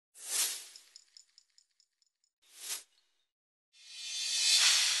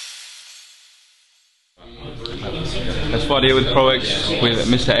Let's start here with ProX with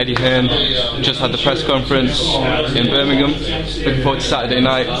Mr. Eddie Hearn. Just had the press conference in Birmingham. Looking forward to Saturday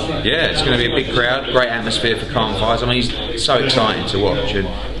night. Yeah, it's going to be a big crowd, great atmosphere for calm fights. I mean, he's so exciting to watch, and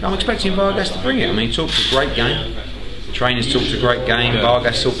I'm expecting Vargas to bring it. I mean, he talks a great game. Trainers talked a great game.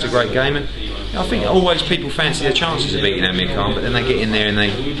 Vargas talked a great game, and I think always people fancy their chances of beating Amir, but then they get in there and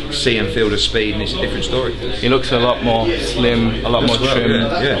they see and feel the speed, and it's a different story. He looks a lot more slim, a lot more trim.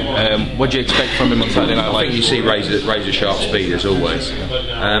 Yeah. What do you expect from him on Saturday night? I think you see razor sharp speed as always.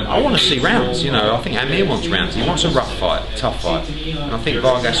 I want to see rounds. You know, I think Amir wants rounds. He wants a rough fight, tough fight, and I think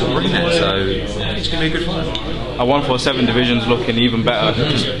Vargas will bring that. So it's going to be a good fight. Our 147 division's looking even better,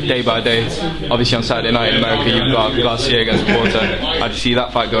 just day by day. Obviously on Saturday night in America, you've got Garcia against Porter. How do you see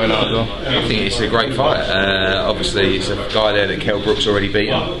that fight going out as well? I think it's a great fight. Obviously, it's a guy there that Kell Brook's already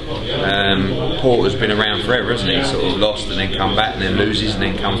beaten. Porter's been around forever, hasn't he? Sort of lost and then come back and then loses and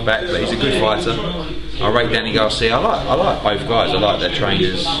then comes back. But he's a good fighter. I rate Danny Garcia. I like both guys. I like their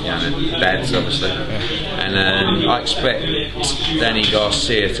trainers, you know, their dads, obviously. And I expect Danny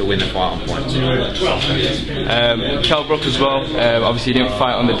Garcia to win the fight on points. Kell Brook as well. Obviously, he didn't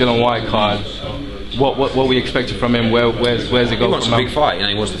fight on the Dylan White card. What we expected from him? Where's it going? He wants a big fight. You know,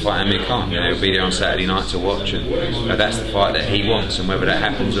 he wants to fight Amir Khan. You know, he'll be there on Saturday night to watch, and that's the fight that he wants. And whether that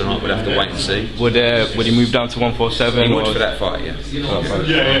happens or not, we'll have to wait and see. Would he move down to 147? He would for that fight, yeah.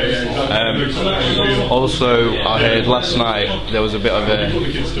 Also, I heard last night there was a bit of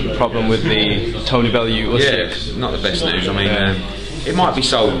a problem with the Tony Bellew. Yeah, not the best news. I mean. It might be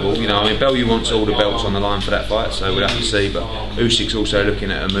solvable, you know. I mean, Bellew wants all the belts on the line for that fight, so we'll have to see. But Usyk's also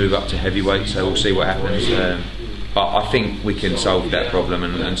looking at a move up to heavyweight, so we'll see what happens. But I think we can solve that problem,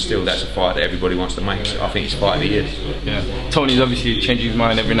 and still, that's a fight that everybody wants to make. So I think it's fight of the year. Yeah, Tony's obviously changing his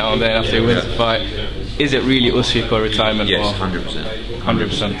mind every now and then after he wins the fight. Is it really Usyk or retirement? Yes, 100%.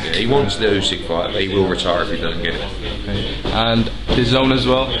 100%. Yeah, he wants the Usyk fight, but he will retire if he doesn't get it. Okay. And the zone as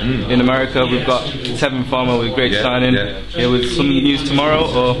well. In America, we've got Tevin Farmer with a great signing. Yeah, with some news tomorrow,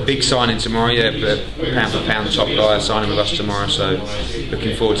 or big signing tomorrow. Yeah, pound for pound top guy signing with us tomorrow. So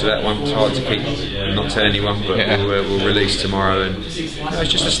looking forward to that one. It's hard to keep not tell anyone, but we'll release tomorrow. And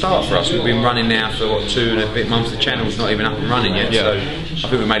it's just a start for us. We've been running now for what, 2 and a bit months. The channel's not even up and running yet. So I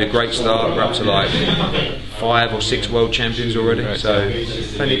think we made a great start. We're up to like 5 or 6 world champions already. So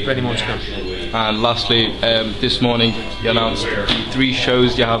plenty more to come. And lastly, this morning you announced the 3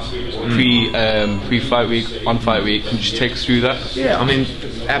 shows you have pre-fight week, on fight week. Can you just take us through that? Yeah, I mean,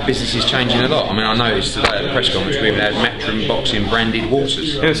 our business is changing a lot. I mean, I noticed today at the press conference we even had Matchroom Boxing branded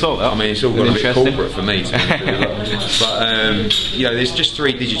waters. Yeah, it's all that. I mean, it's all got a bit corporate for me, to be honest. But you know, there's just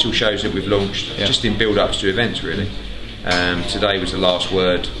 3 digital shows that we've launched, just in build-ups to events, really. Today was the last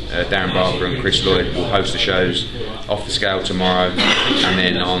word. Darren Barker and Chris Lloyd will host the shows. Off the Scale tomorrow, and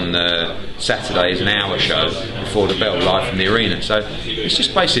then on Saturday is an hour show before the bell, live from the arena. So it's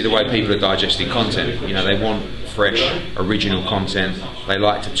just basically the way people are digesting content. You know, they want fresh, original content. They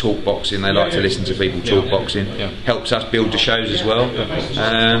like to talk boxing. They like to listen to people talk boxing. Helps us build the shows as well.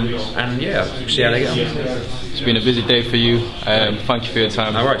 And yeah, see how they go. It's been a busy day for you. Thank you for your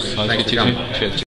time. No worries. Thanks for coming. Cheers.